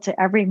appeal to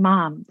every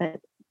mom,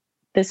 that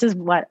this is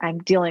what I'm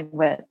dealing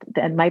with.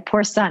 And my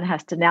poor son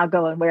has to now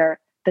go and wear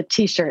the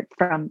t-shirt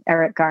from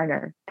Eric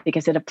Garner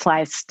because it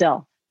applies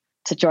still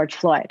to George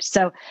Floyd.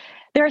 So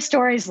there are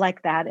stories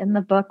like that in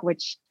the book,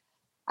 which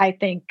I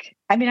think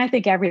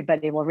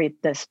everybody will read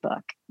this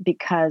book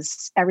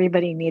because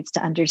everybody needs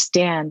to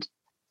understand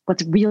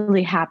what's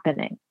really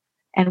happening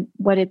and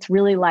what it's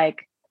really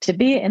like to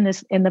be in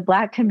the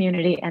Black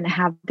community and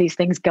have these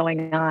things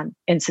going on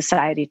in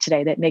society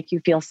today that make you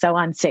feel so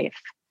unsafe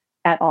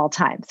at all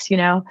times,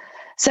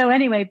 So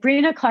anyway,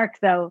 Brina Clark,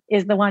 though,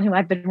 is the one who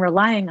I've been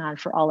relying on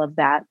for all of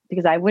that,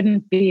 because I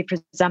wouldn't be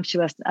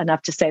presumptuous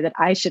enough to say that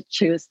I should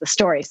choose the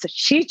stories. So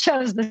she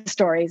chose the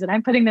stories and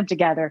I'm putting them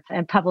together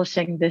and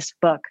publishing this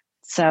book.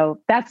 So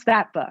that's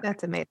that book.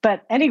 That's amazing.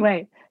 But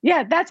anyway,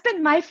 yeah, that's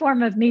been my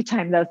form of me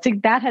time, though. So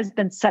that has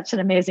been such an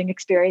amazing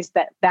experience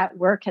that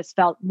work has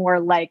felt more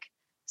like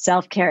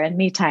self-care and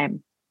me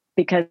time,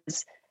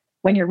 because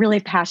when you're really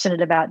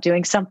passionate about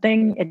doing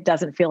something, it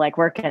doesn't feel like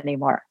work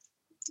anymore.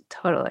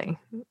 Totally.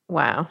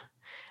 Wow.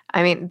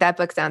 I mean, that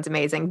book sounds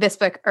amazing. This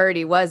book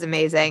already was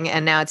amazing,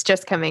 and now it's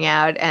just coming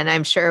out, and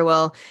I'm sure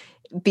will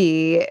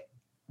be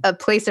a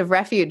place of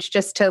refuge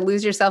just to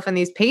lose yourself in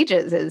these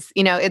pages.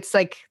 It's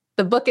like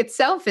the book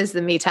itself is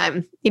the me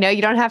time. You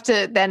don't have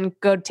to then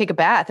go take a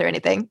bath or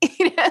anything.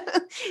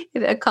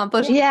 It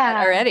accomplished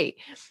that already.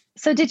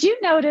 So did you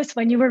notice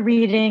when you were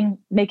reading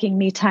Making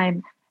Me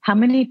Time, how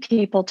many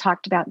people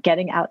talked about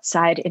getting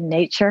outside in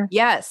nature?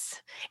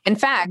 Yes. In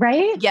fact,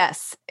 right?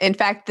 Yes. In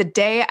fact, the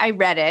day I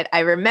read it, I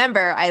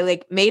remember I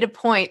made a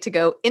point to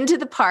go into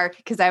the park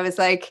because I was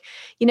like,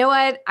 you know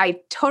what? I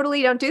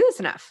totally don't do this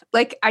enough.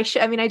 I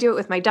do it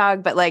with my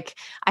dog, but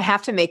I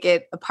have to make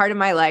it a part of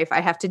my life.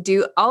 I have to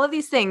do all of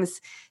these things.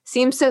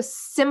 Seems so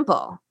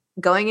simple.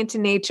 Going into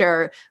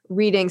nature,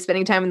 reading,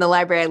 spending time in the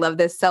library. I love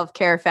this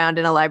self-care found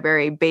in a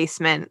library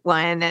basement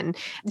one, and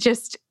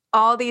just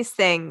all these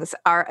things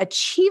are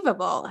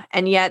achievable,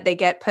 and yet they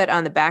get put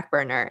on the back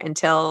burner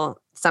until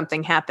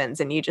something happens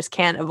and you just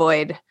can't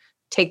avoid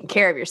taking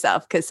care of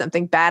yourself because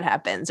something bad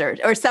happens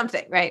or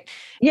something, right?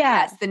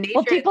 Yeah. Yes, the nature.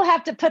 Well, people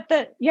have to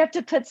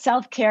put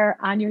self-care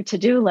on your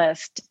to-do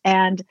list.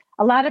 And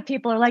a lot of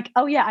people are like,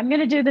 oh yeah, I'm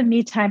going to do the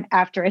me time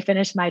after I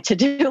finish my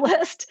to-do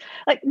list.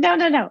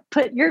 No.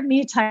 Put your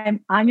me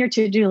time on your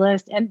to-do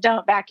list and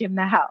don't vacuum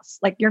the house.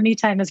 Your me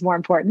time is more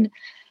important.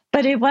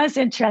 But it was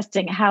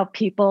interesting how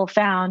people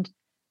found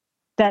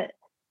that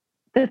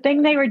the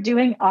thing they were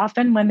doing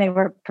often when they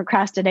were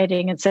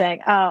procrastinating and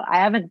saying, oh, I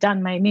haven't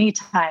done my me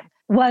time,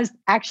 was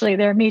actually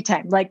their me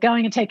time, like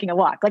going and taking a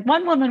walk.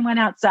 One woman went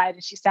outside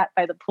and she sat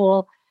by the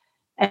pool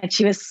and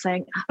she was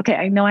saying, okay,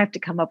 I know I have to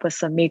come up with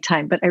some me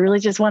time, but I really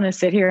just want to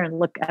sit here and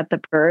look at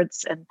the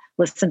birds and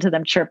listen to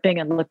them chirping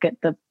and look at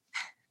the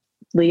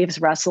leaves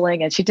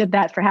rustling. And she did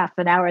that for half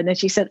an hour. And then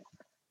she said,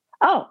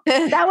 oh,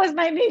 that was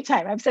my me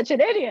time. I'm such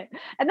an idiot.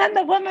 And then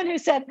the woman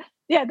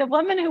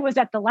who was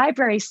at the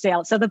library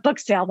sale, so the book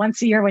sale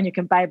once a year when you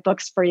can buy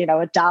books for,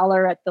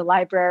 $1 at the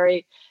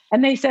library.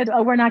 And they said,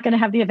 oh, we're not going to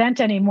have the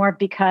event anymore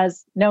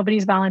because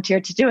nobody's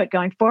volunteered to do it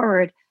going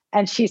forward.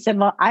 And she said,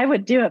 well, I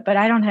would do it, but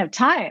I don't have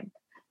time.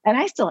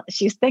 And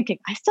she's thinking,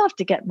 I still have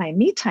to get my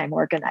me time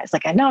organized.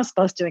 I know I'm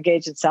supposed to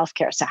engage in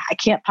self-care, so I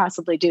can't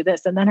possibly do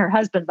this. And then her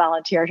husband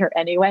volunteered her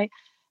anyway.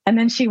 And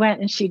then she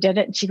went and she did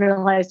it and she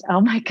realized,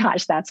 oh my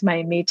gosh, that's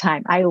my me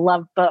time. I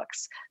love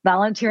books.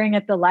 Volunteering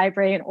at the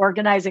library and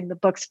organizing the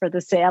books for the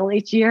sale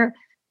each year.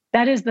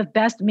 That is the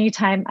best me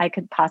time I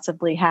could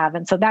possibly have.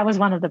 And so that was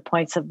one of the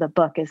points of the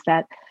book, is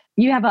that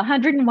you have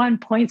 101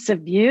 points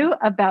of view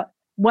about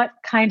what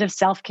kind of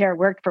self-care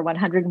worked for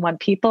 101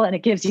 people. And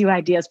it gives you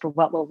ideas for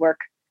what will work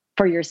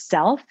for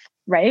yourself,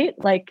 right?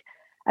 Like,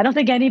 I don't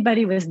think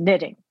anybody was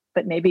knitting,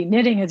 but maybe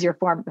knitting is your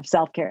form of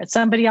self-care. And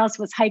somebody else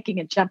was hiking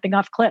and jumping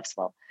off cliffs.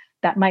 Well,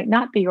 that might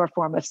not be your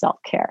form of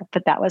self-care,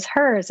 but that was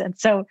hers. And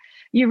so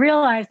you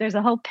realize there's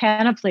a whole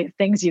panoply of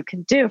things you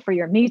can do for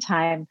your me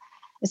time.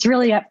 It's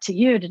really up to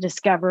you to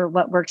discover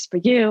what works for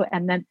you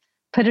and then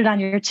put it on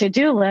your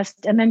to-do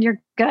list, and then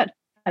you're good.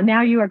 And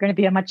now you are going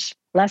to be a much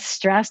less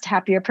stressed,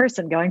 happier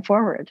person going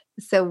forward.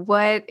 So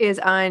what is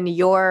on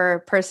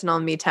your personal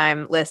me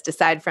time list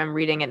aside from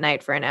reading at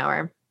night for an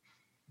hour?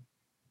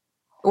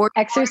 Or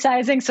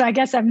exercising. So I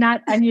guess I'm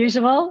not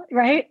unusual,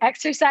 right?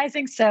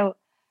 Exercising. So,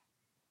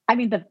 I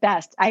mean, the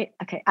best. I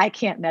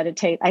can't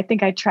meditate. I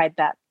think I tried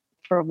that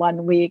for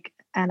 1 week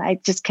and I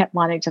just kept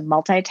wanting to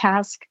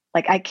multitask.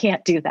 Like, I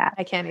can't do that.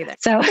 I can't either.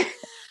 So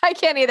I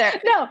can't either.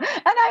 No. And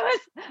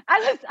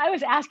I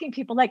was asking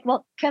people like,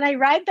 well, can I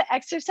ride the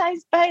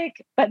exercise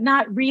bike, but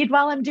not read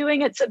while I'm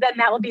doing it? So then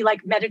that will be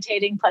like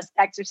meditating plus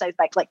exercise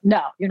bike. Like,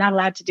 no, you're not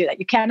allowed to do that.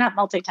 You cannot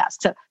multitask.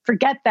 So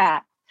forget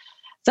that.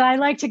 So I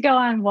like to go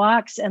on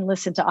walks and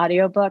listen to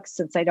audiobooks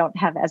since I don't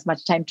have as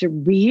much time to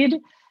read.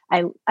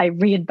 I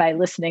read by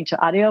listening to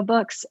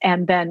audiobooks.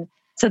 And then,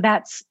 so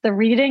that's the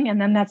reading. And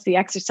then that's the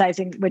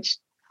exercising, which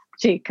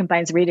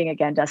combines reading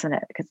again, doesn't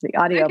it? Because the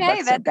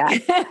audiobooks are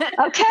that.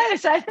 Okay,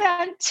 so I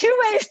found 2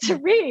 ways to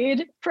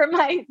read for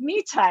my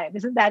me time.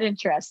 Isn't that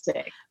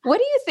interesting? What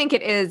do you think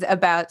it is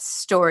about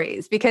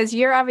stories? Because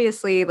you're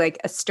obviously like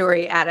a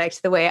story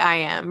addict the way I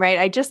am, right?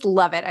 I just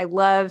love it. I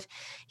love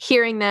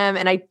hearing them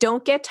and I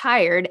don't get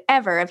tired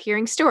ever of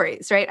hearing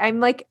stories, right? I'm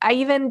like, I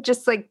even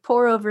just like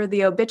pore over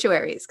the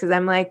obituaries because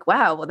I'm like,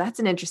 wow, well, that's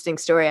an interesting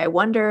story. I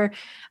wonder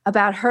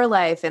about her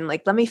life and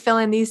like, let me fill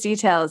in these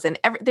details. And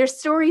there's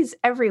stories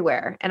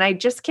everywhere and I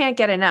just can't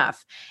get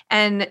enough.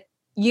 And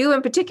you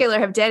in particular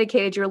have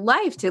dedicated your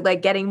life to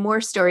like getting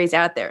more stories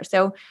out there.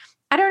 So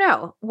I don't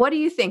know. What do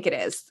you think it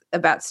is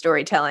about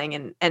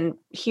storytelling and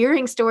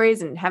hearing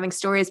stories and having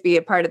stories be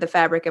a part of the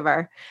fabric of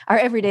our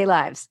everyday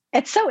lives?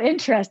 It's so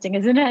interesting,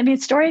 isn't it? I mean,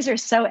 stories are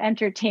so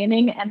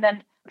entertaining. And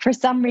then for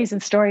some reason,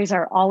 stories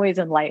are always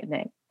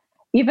enlightening.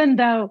 Even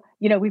though,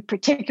 we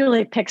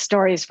particularly pick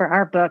stories for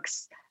our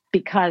books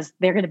because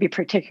they're going to be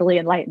particularly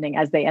enlightening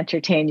as they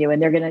entertain you and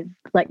they're going to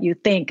let you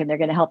think and they're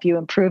going to help you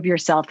improve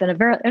yourself in a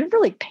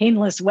really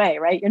painless way,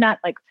 right? You're not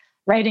like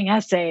writing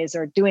essays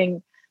or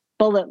doing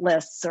bullet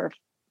lists or,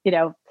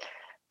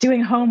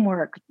 doing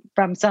homework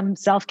from some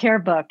self-care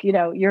book.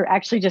 You're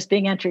actually just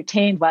being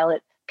entertained while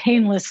it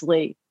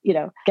painlessly,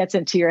 gets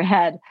into your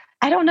head.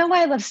 I don't know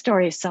why I love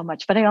stories so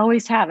much, but I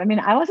always have. I mean,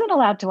 I wasn't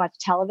allowed to watch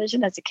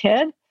television as a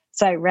kid,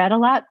 so I read a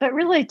lot, but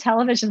really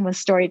television was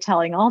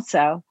storytelling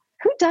also.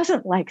 Who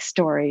doesn't like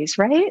stories,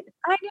 right?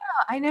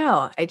 I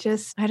know. I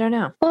don't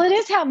know. Well, it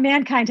is how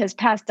mankind has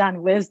passed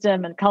on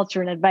wisdom and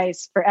culture and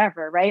advice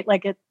forever, right?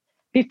 Like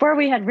before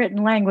we had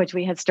written language,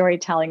 we had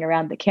storytelling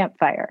around the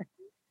campfire,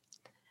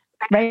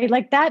 right?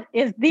 Like that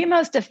is the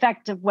most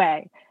effective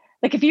way.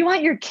 Like if you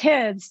want your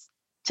kids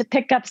to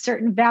pick up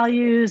certain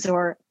values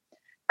or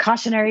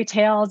cautionary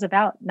tales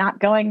about not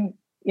going,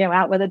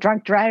 out with a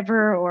drunk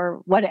driver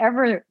or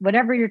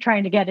whatever you're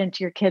trying to get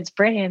into your kids'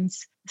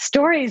 brains,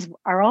 stories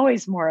are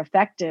always more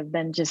effective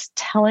than just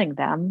telling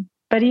them.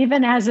 But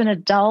even as an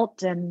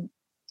adult and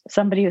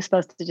somebody who's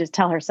supposed to just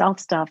tell herself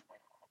stuff,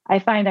 I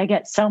find I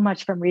get so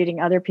much from reading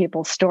other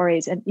people's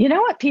stories. And you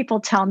know what people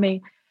tell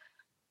me?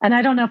 And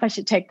I don't know if I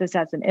should take this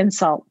as an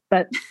insult,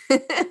 but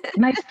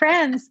my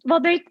friends,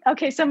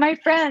 so my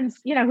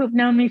friends, who've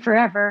known me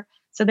forever,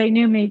 so they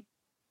knew me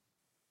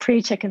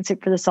pre-Chicken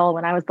Soup for the Soul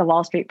when I was the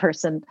Wall Street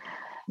person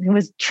who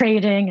was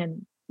trading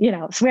and,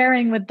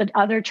 swearing with the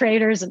other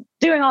traders and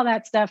doing all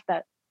that stuff,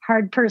 that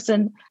hard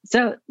person.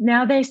 So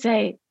now they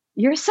say,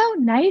 you're so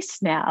nice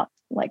now.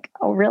 Like,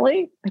 oh,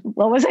 really?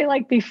 What was I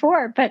like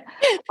before? But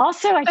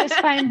also I just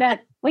find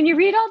that when you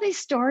read all these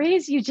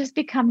stories, you just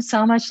become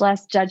so much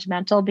less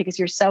judgmental because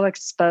you're so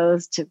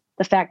exposed to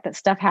the fact that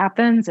stuff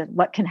happens and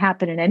what can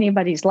happen in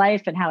anybody's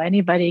life and how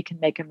anybody can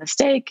make a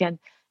mistake and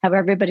how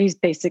everybody's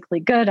basically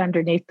good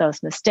underneath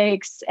those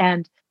mistakes.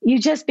 And you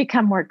just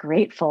become more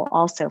grateful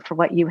also for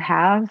what you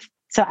have.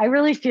 So I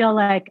really feel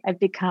like I've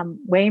become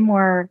way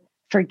more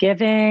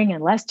forgiving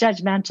and less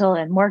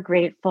judgmental and more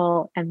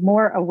grateful and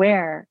more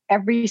aware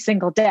every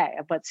single day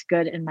of what's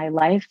good in my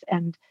life.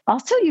 And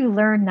also you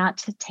learn not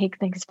to take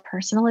things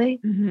personally.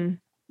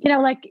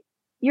 Mm-hmm. Like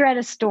you're at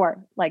a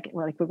store, like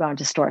we're going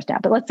to stores now,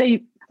 but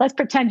let's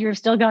pretend you're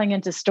still going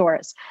into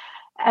stores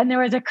and there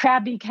was a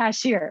crabby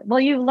cashier.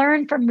 Well, you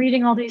learn from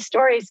reading all these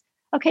stories,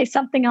 okay,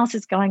 something else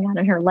is going on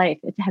in her life.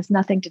 It has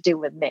nothing to do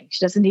with me.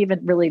 She doesn't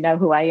even really know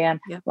who I am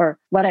or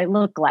what I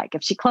look like.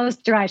 If she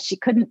closed her eyes, she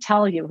couldn't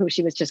tell you who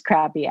she was just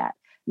crabby at,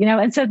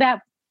 and so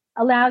that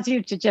allows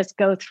you to just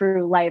go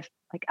through life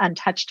like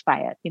untouched by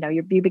it.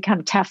 You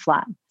become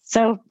Teflon.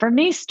 So for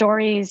me,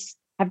 stories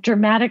have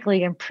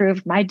dramatically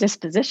improved my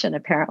disposition,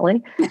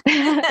 apparently,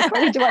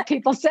 according to what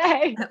people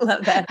say. I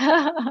love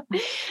that.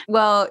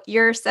 Well,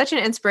 you're such an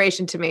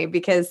inspiration to me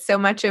because so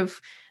much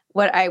of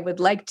what I would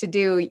like to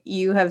do,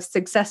 you have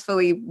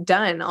successfully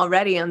done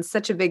already on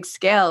such a big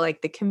scale,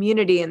 like the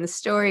community and the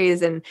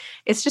stories. And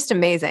it's just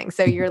amazing.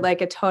 So you're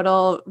like a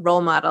total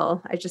role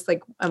model.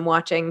 I'm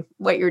watching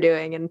what you're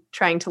doing and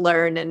trying to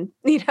learn and,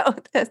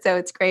 so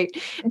it's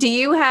great. Do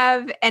you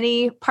have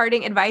any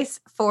parting advice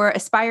for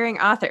aspiring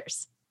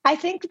authors? I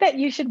think that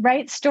you should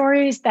write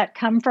stories that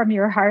come from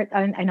your heart.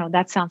 I know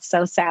that sounds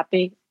so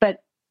sappy,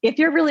 but if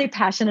you're really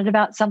passionate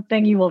about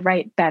something, you will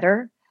write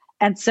better.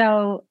 And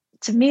so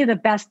to me, the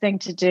best thing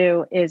to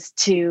do is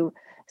to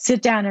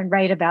sit down and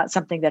write about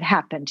something that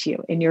happened to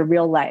you in your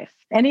real life.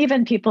 And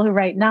even people who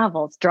write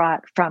novels draw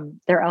it from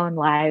their own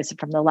lives,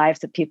 from the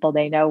lives of people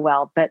they know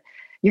well. But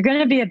you're going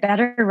to be a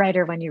better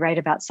writer when you write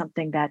about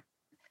something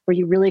where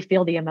you really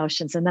feel the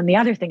emotions. And then the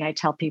other thing I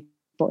tell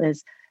people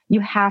is you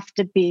have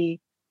to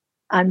be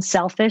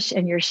unselfish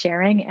in your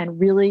sharing and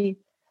really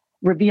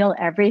reveal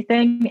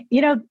everything.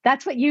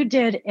 That's what you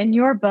did in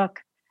your book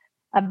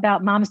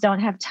about Moms Don't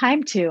Have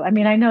Time To. I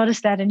mean, I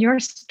noticed that in your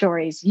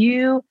stories,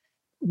 you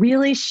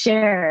really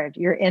shared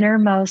your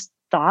innermost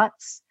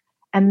thoughts,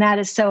 and that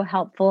is so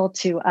helpful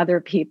to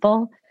other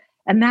people,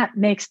 and that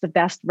makes the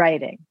best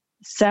writing.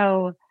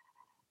 So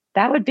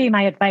that would be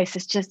my advice,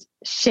 is just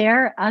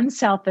share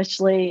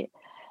unselfishly.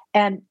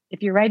 And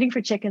if you're writing for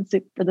Chicken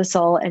Soup for the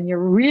Soul and you're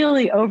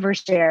really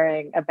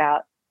oversharing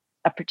about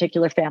a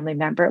particular family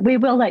member, we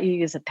will let you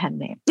use a pen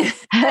name.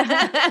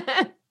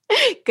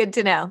 Good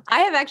to know. I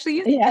have actually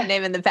used that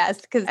name in the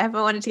past because I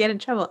haven't wanted to get in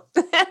trouble.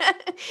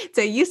 It's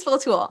a useful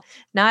tool,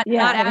 not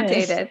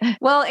outdated.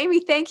 Well, Amy,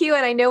 thank you.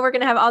 And I know we're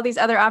going to have all these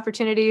other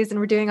opportunities and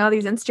we're doing all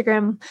these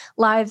Instagram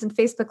lives and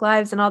Facebook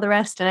lives and all the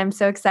rest. And I'm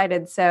so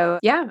excited. So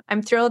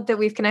I'm thrilled that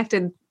we've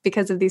connected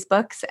because of these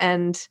books.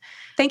 And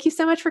thank you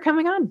so much for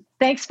coming on.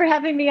 Thanks for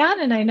having me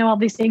on. And I know I'll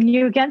be seeing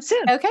you again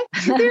soon. Okay.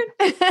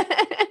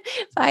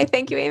 Bye.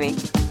 Thank you, Amy.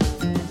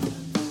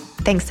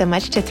 Thanks so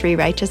much to Three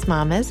Righteous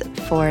Mamas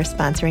for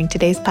sponsoring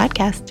today's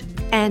podcast.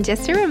 And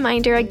just a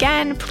reminder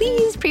again,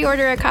 please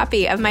pre-order a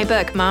copy of my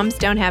book, Moms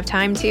Don't Have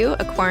Time To,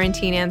 a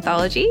quarantine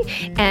anthology,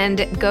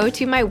 and go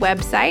to my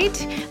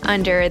website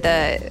under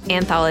the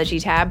anthology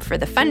tab for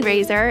the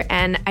fundraiser.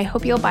 And I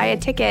hope you'll buy a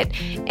ticket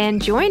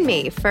and join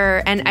me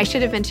and I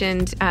should have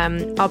mentioned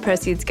all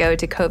proceeds go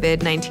to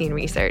COVID-19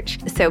 research.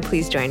 So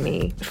please join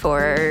me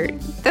for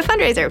the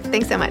fundraiser.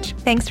 Thanks so much.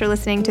 Thanks for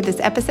listening to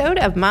this episode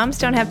of Moms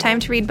Don't Have Time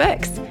to Read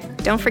Books.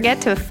 Don't forget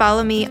to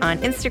follow me on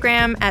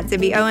Instagram at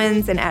Zibby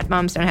Owens and at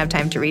Moms Don't Have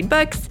Time to Read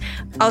Books.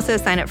 Also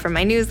sign up for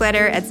my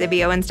newsletter at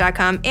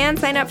zibbyowens.com and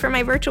sign up for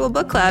my virtual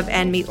book club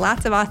and meet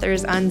lots of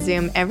authors on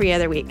Zoom every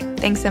other week.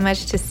 Thanks so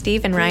much to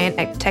Steve and Ryan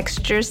at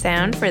Texture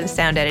Sound for the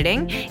sound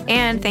editing.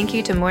 And thank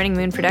you to Morning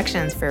Moon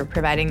Productions for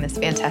providing this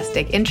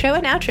fantastic intro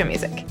and outro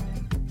music.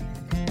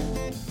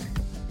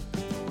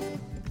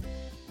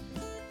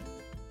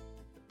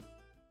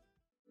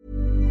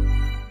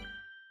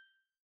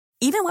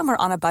 Even when we're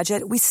on a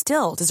budget, we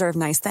still deserve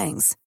nice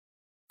things.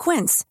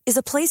 Quince is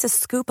a place to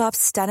scoop up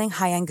stunning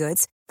high-end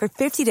goods for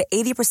 50 to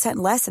 80%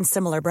 less than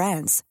similar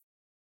brands.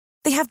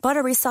 They have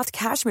buttery soft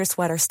cashmere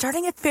sweaters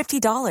starting at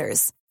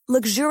 $50,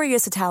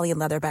 luxurious Italian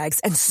leather bags,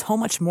 and so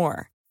much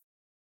more.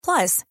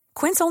 Plus,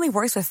 Quince only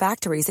works with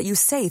factories that use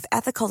safe,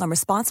 ethical, and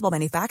responsible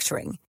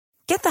manufacturing.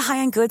 Get the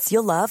high-end goods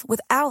you'll love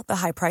without the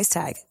high price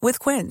tag with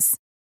Quince.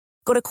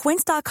 Go to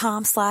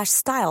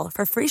quince.com/style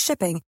for free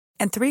shipping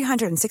and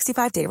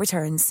 365-day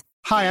returns.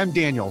 Hi, I'm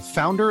Daniel,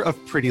 founder of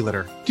Pretty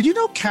Litter. Did you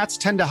know cats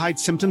tend to hide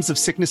symptoms of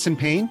sickness and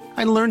pain?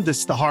 I learned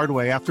this the hard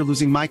way after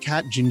losing my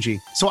cat,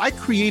 Gingy. So I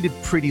created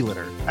Pretty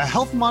Litter, a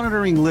health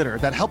monitoring litter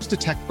that helps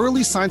detect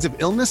early signs of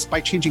illness by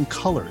changing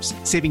colors,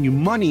 saving you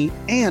money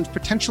and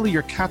potentially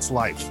your cat's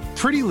life.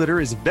 Pretty Litter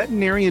is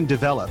veterinarian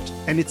developed,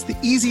 and it's the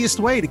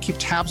easiest way to keep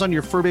tabs on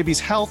your fur baby's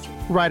health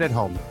right at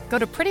home. Go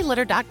to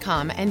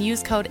prettylitter.com and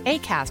use code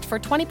ACAST for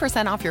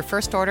 20% off your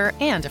first order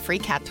and a free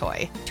cat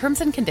toy.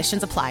 Terms and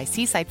conditions apply.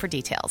 See site for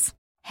details.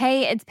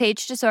 Hey, it's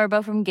Paige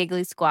DeSorbo from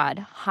Giggly Squad.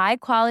 High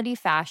quality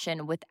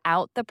fashion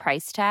without the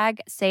price tag.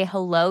 Say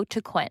hello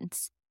to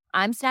Quince.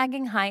 I'm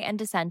snagging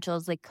high-end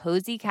essentials like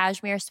cozy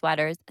cashmere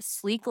sweaters,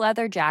 sleek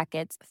leather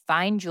jackets,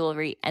 fine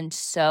jewelry, and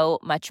so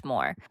much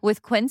more.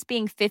 With Quince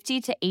being 50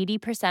 to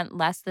 80%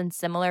 less than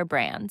similar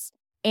brands.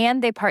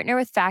 And they partner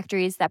with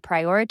factories that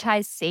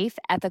prioritize safe,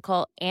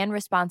 ethical, and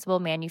responsible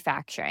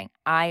manufacturing.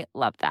 I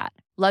love that.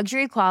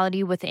 Luxury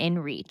quality within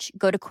reach.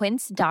 Go to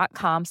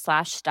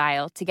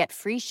quince.com/style to get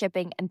free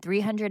shipping and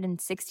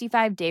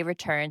 365-day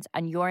returns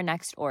on your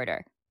next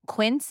order.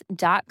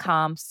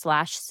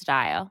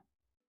 Quince.com/style.